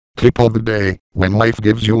Tip of the day, when life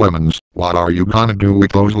gives you lemons, what are you gonna do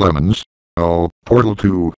with those lemons? Oh, Portal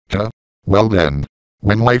 2, huh? Well then.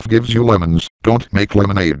 When life gives you lemons, don't make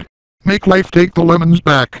lemonade. Make life take the lemons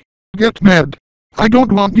back. Get mad. I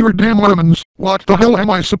don't want your damn lemons. What the hell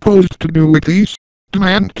am I supposed to do with these?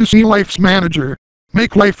 Demand to see life's manager.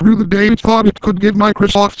 Make life rue the day it thought it could give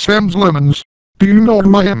Microsoft Sam's lemons. Do you know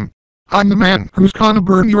who I am? I'm the man who's gonna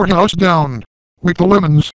burn your house down. With the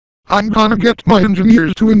lemons. I'm gonna get my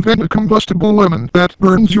engineers to invent a combustible lemon that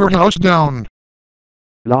burns your house down.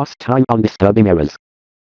 Lost time on disturbing errors.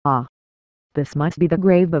 Ah. This must be the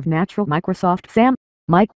grave of natural Microsoft Sam,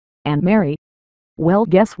 Mike, and Mary. Well,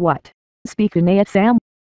 guess what? Speaking of Sam,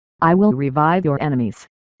 I will revive your enemies,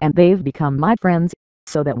 and they've become my friends,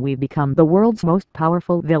 so that we've become the world's most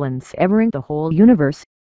powerful villains ever in the whole universe.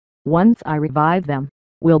 Once I revive them,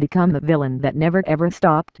 we'll become the villain that never ever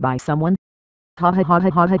stopped by someone. Now,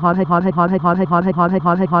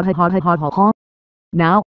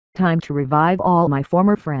 time to revive all my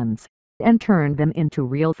former friends, and turn them into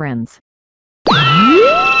real friends.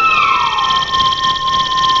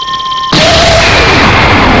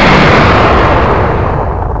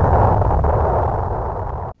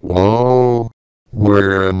 Whoa,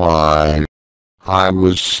 where am I? I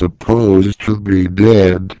was supposed to be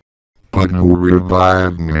dead, but who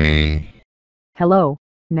revived me? Hello,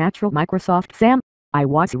 natural Microsoft Sam. I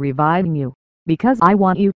was reviving you, because I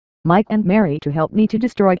want you, Mike and Mary, to help me to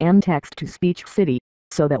destroy nTEXTtospeech City,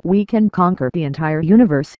 so that we can conquer the entire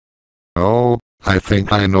universe. Oh, I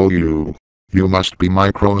think I know you. You must be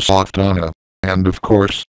Microsoft Anna, and of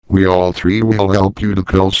course, we all three will help you to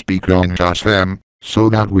kill Sam, so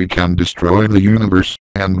that we can destroy the universe,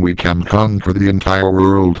 and we can conquer the entire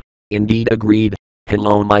world. Indeed, agreed.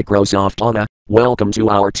 Hello Microsoft Anna, welcome to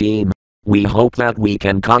our team. We hope that we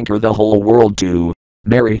can conquer the whole world too.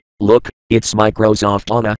 Mary, look, it's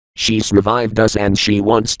Microsoft Anna. She's revived us and she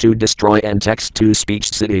wants to destroy nTEXTtospeech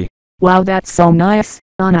City. Wow, that's so nice,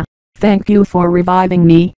 Anna. Thank you for reviving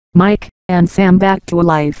me, Mike, and Sam back to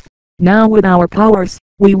life. Now with our powers,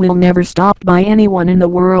 we will never stop by anyone in the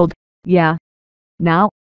world. Yeah. Now,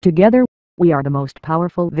 together, we are the most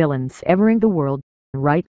powerful villains ever in the world,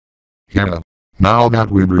 right? Yeah. Now that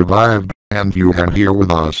we've revived, and you are here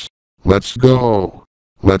with us, let's go.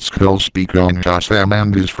 Let's kill Sam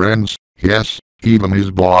and his friends, yes, even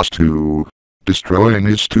his boss too. Destroying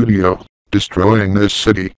his studio, destroying this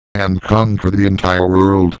city, and conquer the entire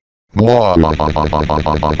world.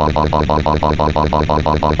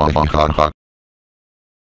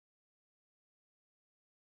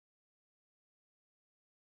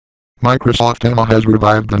 Microsoft Emma has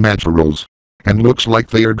revived the naturals, and looks like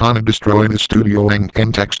they are gonna destroy the studio in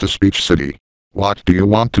nTEXTtospeech City. What do you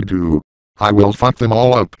want to do? I will fuck them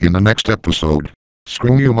all up in the next episode.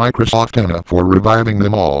 Screw you Microsoft Emma for reviving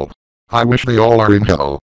them all. I wish they all are in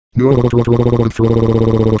hell. With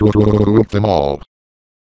them all.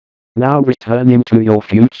 Now returning to your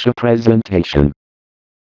future presentation.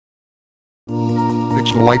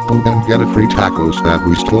 Fix the light bulb and get a free tacos that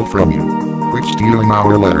we stole from you. Quit stealing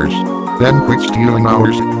our letters. Then quit stealing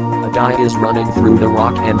ours. A guy is running through the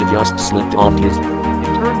rock and just slipped off his. In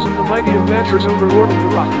terms of the mighty adventures overlord of the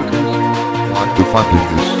rock countries. What the fuck is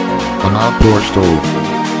this? An outdoor stove.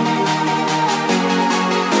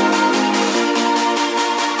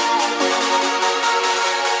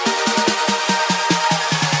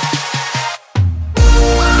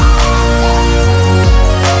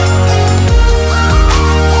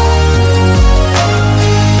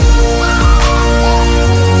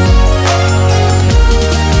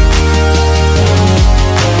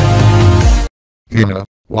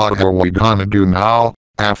 What are we gonna do now,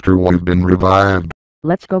 after we've been revived?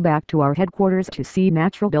 Let's go back to our headquarters to see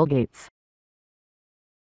Natural Bill Gates.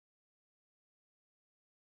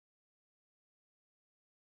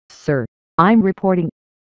 Sir, I'm reporting.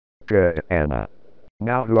 Good, Anna.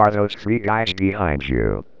 Now who are those three guys behind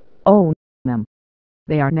you? Oh, them.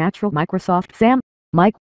 They are natural Microsoft Sam,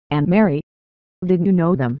 Mike, and Mary. Did you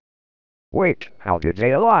know them? Wait, how did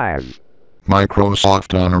they alive?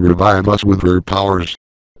 Microsoft Anna revived us with her powers.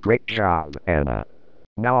 Great job, Anna.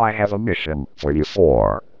 Now I have a mission for you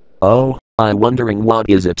four. Oh, I'm wondering what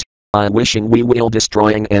is it. I'm wishing we will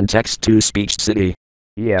destroying nTEXTtospeech City.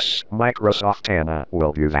 Yes, Microsoft Anna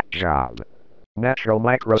will do that job. Natural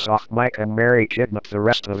Microsoft Mike and Mary kidnapped the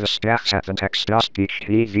rest of the staff at the nTEXTtospeech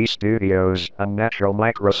TV studios, and Natural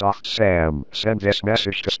Microsoft Sam sent this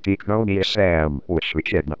message to Speakonia Sam, which we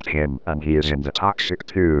kidnapped him, and he is in the toxic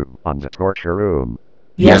tube on the torture room.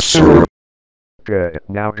 Yes, sir. Good,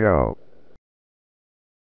 now go.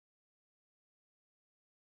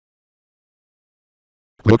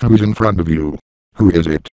 Look who's in front of you. Who is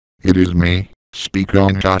it? It is me, Speak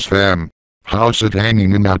on Fam. How's it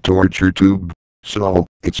hanging in that torture tube? So,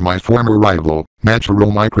 it's my former rival,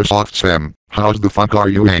 Natural Microsoft Sam. How's the fuck are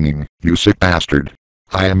you hanging, you sick bastard?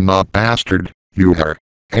 I am not bastard, you are.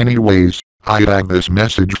 Anyways, I have this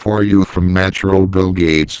message for you from Natural Bill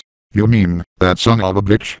Gates. You mean, that son of a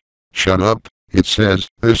bitch? Shut up, it says,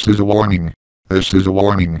 this is a warning. This is a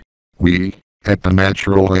warning. We, at the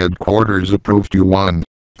Natural headquarters approved you 1.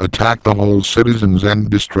 Attack the whole citizens and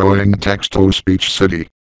destroying nTEXTtospeech City.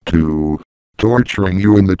 2. Torturing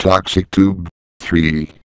you in the toxic tube. 3.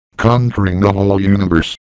 Conquering the whole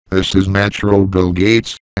universe. This is Natural Bill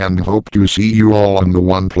Gates, and hope to see you all in the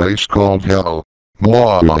one place called hell.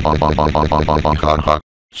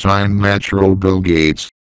 Signed Natural Bill Gates.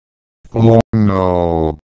 Oh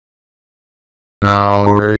no.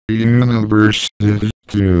 Our universe is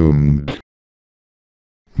doomed.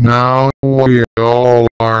 Now we all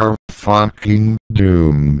are fucking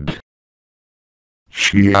doomed.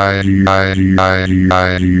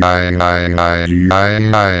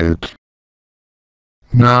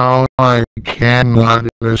 Now I cannot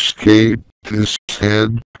escape this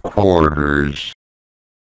headquarters.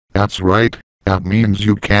 That's right, that means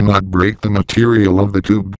you cannot break the material of the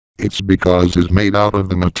tube. It's because it's made out of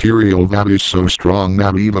the material that is so strong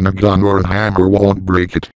that even a gun or a hammer won't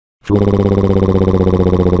break it.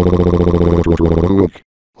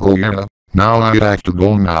 Oh yeah, now I have to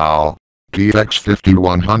go now.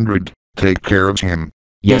 TX5100, take care of him.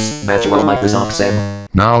 Yes, Natural Microsoft Sam.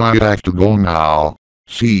 Now I have to go now.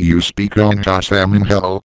 See you Speak on Sam in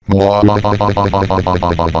hell.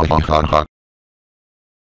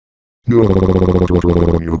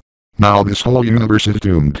 Now this whole universe is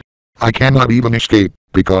doomed. I cannot even escape,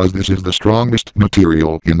 because this is the strongest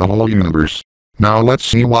material in the whole universe. Now let's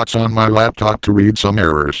see what's on my laptop to read some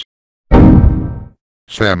errors.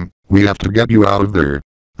 Sam, we have to get you out of there.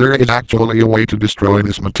 There is actually a way to destroy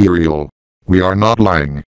this material. We are not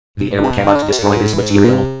lying. The error cannot destroy this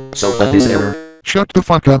material, so cut this error. Shut the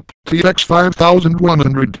fuck up,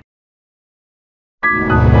 TX5100.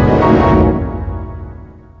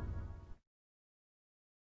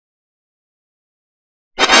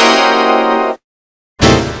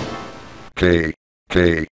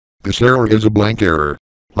 K. This error is a blank error.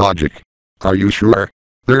 Logic. Are you sure?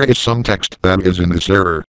 There is some text that is in this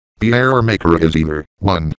error. The error maker is either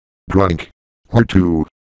 1. Drunk. Or 2.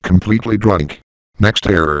 Completely drunk. Next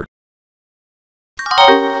error.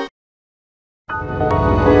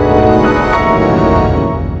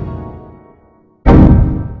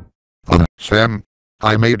 Sam.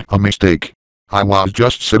 I made a mistake. I was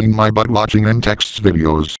just sitting my butt watching nTEXT's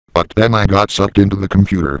videos, but then I got sucked into the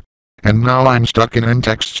computer. And now I'm stuck in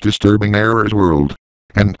nTEXT's disturbing errors world.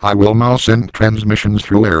 And I will now send transmissions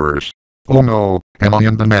through errors. Oh no, Emma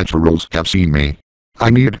and the Naturals have seen me. I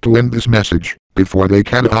need to end this message, before they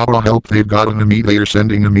can help they've gotten me. They are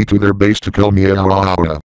sending me to their base to kill me.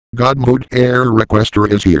 God mode error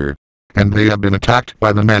requester is here. And they have been attacked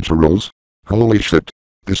by the Naturals. Holy shit.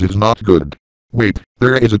 This is not good. Wait,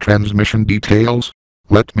 there is a transmission details?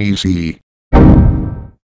 Let me see.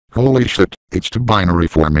 Holy shit, it's too binary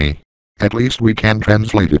for me. At least we can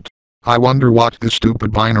translate it. I wonder what this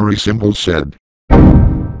stupid binary symbol said.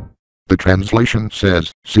 The translation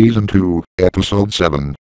says, Season 2, Episode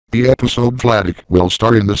 7. The episode VLADIK will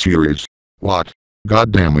star in the series. What?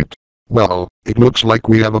 God damn it. Well, it looks like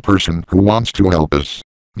we have a person who wants to help us.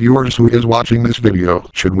 Viewers who is watching this video,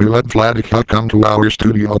 should we let VLADIK come to our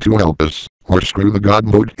studio to help us, or screw the God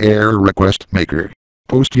mode error request maker?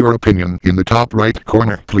 Post your opinion in the top right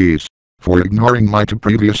corner please. For ignoring my 2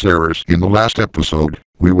 previous errors in the last episode,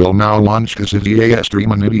 we will now launch this EA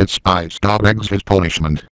stream and idiot spies. Eggs his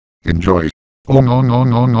punishment. Enjoy. Oh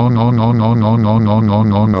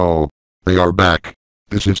no. They are back.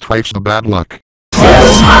 This is twice the bad luck.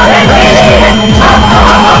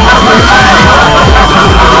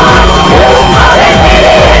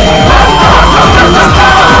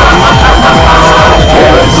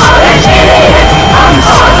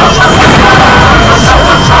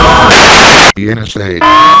 The NSA.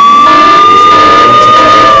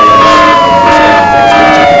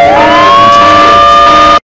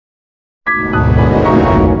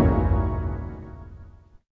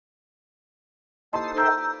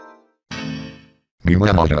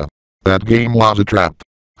 Milamata. That game was a trap.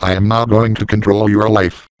 I am now going to control your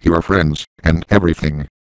life, your friends, and everything.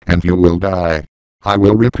 And you will die. I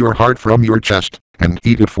will rip your heart from your chest, and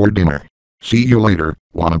eat it for dinner. See you later,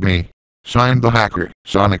 wannabe. Signed the hacker,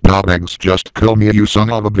 Sonic.exe. Just kill me you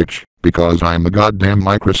son of a bitch, because I'm the goddamn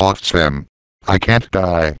Microsoft Sam. I can't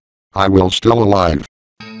die. I will still alive.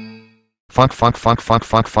 Fuck.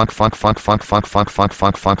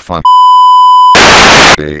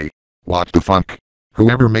 Hey. What the fuck?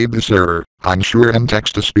 Whoever made this error, I'm sure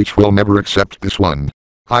nTEXTtospeech will never accept this one.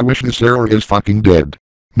 I wish this error is fucking dead.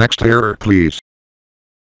 Next error please.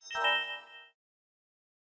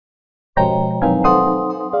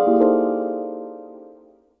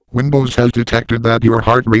 Windows has detected that your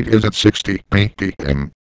heart rate is at 60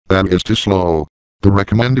 ppm. That is too slow. The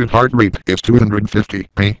recommended heart rate is 250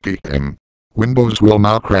 ppm. Windows will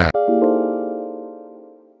now crash.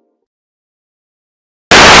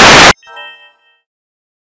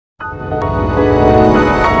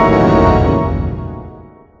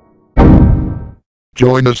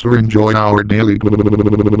 Join us or enjoy our daily.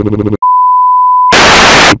 The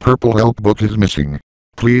purple help book is missing.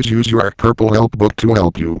 Please use your purple help book to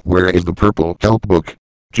help you. Where is the purple help book?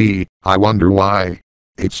 Gee, I wonder why.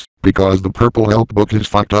 It's because the purple help book is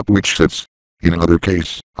fucked up, which sits. In another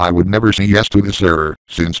case, I would never say yes to this error,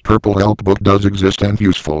 since purple help book does exist and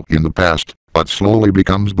useful in the past, but slowly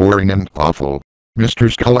becomes boring and awful.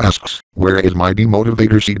 Mr. Skull asks, where is my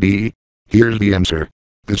demotivator CD? Here's the answer.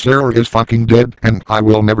 This error is fucking dead and I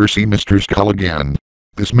will never see Mr. Skull again.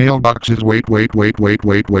 This mailbox is wait. I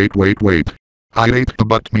hate the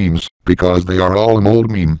butt memes, because they are all an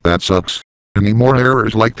old meme that sucks. Any more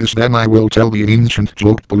errors like this then I will tell the ancient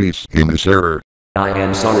joke police in this error. I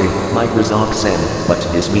am sorry, Microsoft Sam, but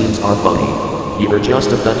his memes are funny. You're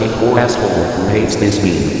just a fucking poor asshole who hates this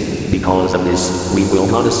meme. Because of this, we will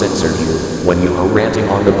not censor you when you are ranting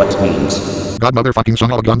on the butt memes. God motherfucking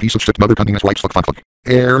son of a gun piece of shit mother cunning as wipes fuck.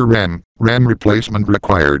 Error RAM replacement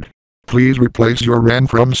required. Please replace your RAM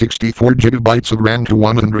from 64 GB of RAM to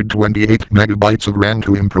 128 MB of RAM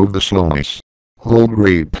to improve the slowness. Oh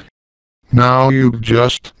great. Now you've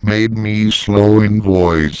just made me slow in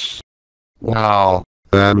voice. Wow,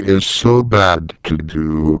 that is so bad to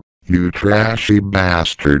do, you trashy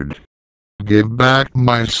bastard. Give back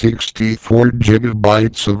my 64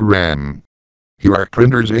 GB of RAM. Your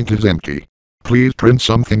printer's ink is empty. Please print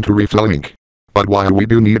something to refill ink. But why we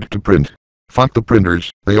do need to print? Fuck the printers,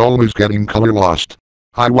 they always get in color lost.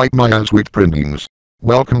 I wipe my ass with printings.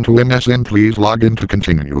 Welcome to MSN, please log in to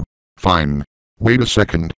continue. Fine. Wait a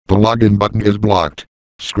second, the login button is blocked.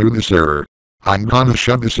 Screw this error. I'm gonna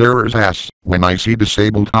shove this error's ass when I see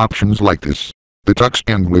disabled options like this. The Tux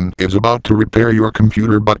Penguin is about to repair your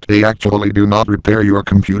computer, but they actually do not repair your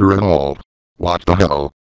computer at all. What the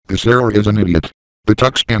hell? This error is an idiot. The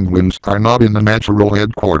Tux Penguins are not in the natural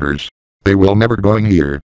headquarters. They will never go in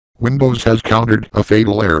here. Windows has countered a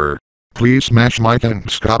fatal error. Please smash Mike and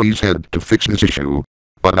Scotty's head to fix this issue.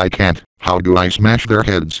 But I can't. How do I smash their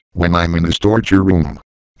heads when I'm in this torture room?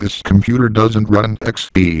 This computer doesn't run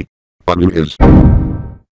XP. But it is.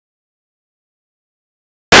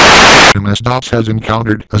 MS-DOS has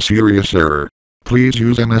encountered a serious error. Please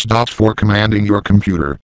use MS-DOS for commanding your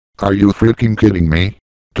computer. Are you freaking kidding me?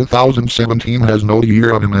 2017 has no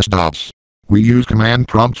year of MS-DOS. We use command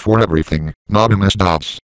prompts for everything, not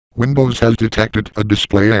MS-DOS. Windows has detected a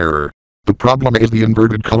display error. The problem is the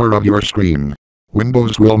inverted color of your screen.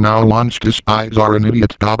 Windows will now launch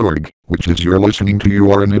spies.org, which is you're listening to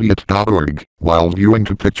youareanidiot.org, while viewing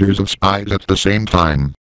two pictures of spies at the same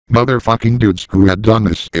time. Motherfucking dudes who had done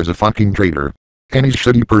this is a fucking traitor. Any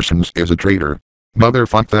shitty persons is a traitor.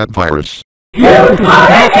 Motherfuck that virus.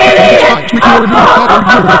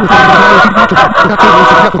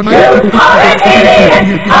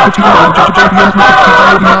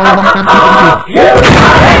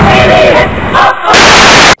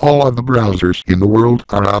 All of the browsers in the world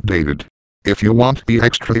are outdated. If you want the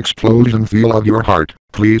extra explosion feel of your heart,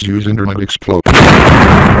 please use Internet Explorer.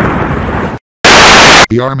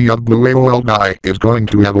 The army of Blue AOL guy is going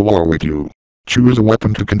to have a war with you. Choose a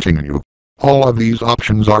weapon to continue. All of these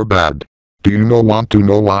options are bad. Do you want to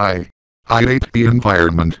know why? I hate the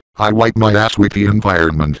environment. I wipe my ass with the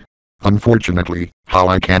environment. Unfortunately, how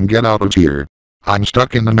I can get out of here? I'm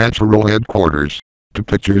stuck in the natural headquarters. Two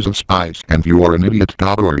pictures of spies and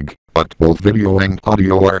youareanidiot.org, but both video and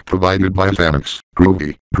audio are provided by Xanax,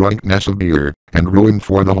 Groovy, Drunkness of Beer, and Ruin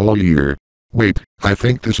for the whole year. Wait, I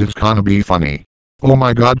think this is gonna be funny. Oh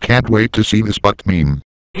my god, can't wait to see this butt meme.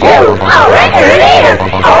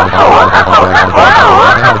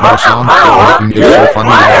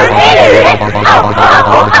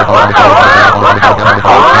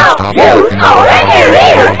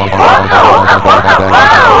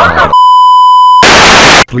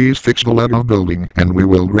 Please fix the level of building and we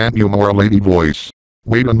will grant you more lady voice.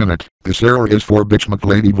 Wait a minute, this error is for bitch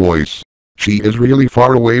McLady voice. She is really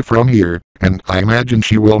far away from here, and I imagine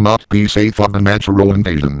she will not be safe of the natural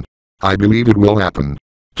invasion. I believe it will happen.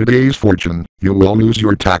 Today's fortune, you will lose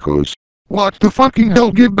your tacos. What the fucking hell?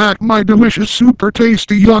 Give back my delicious, super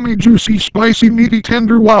tasty, yummy, juicy, spicy, meaty,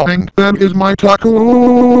 tender wowing. That is my tacos.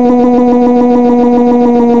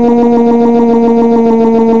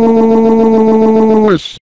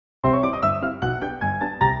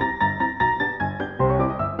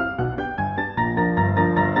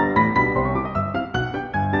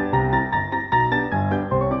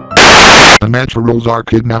 The naturals are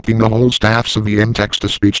kidnapping the whole staffs of the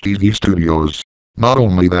nTEXTtospeech TV studios. Not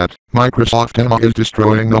only that, Microsoft Emma is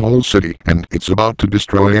destroying the whole city, and it's about to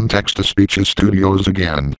destroy nTEXTtospeech's studios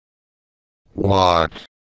again. What?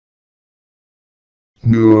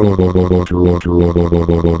 No.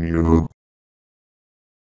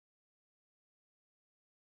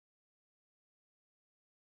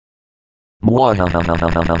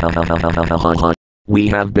 We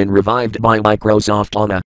have been revived by Microsoft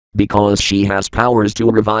Anna, because she has powers to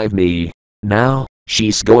revive me. Now,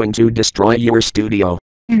 she's going to destroy your studio.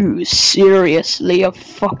 You seriously are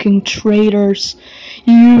fucking traitors.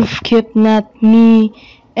 You've kidnapped me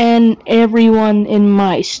and everyone in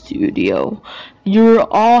my studio. You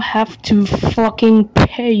all have to fucking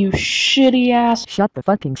pay, you shitty ass. Shut the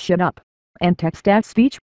fucking shit up.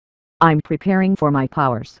 nTEXTtospeech? I'm preparing for my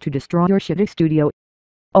powers to destroy your shitty studio.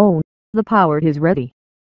 Oh, the power is ready.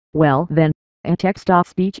 Well then,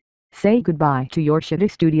 nTEXTtospeech, say goodbye to your shitty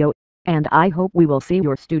studio, and I hope we will see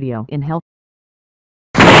your studio in hell.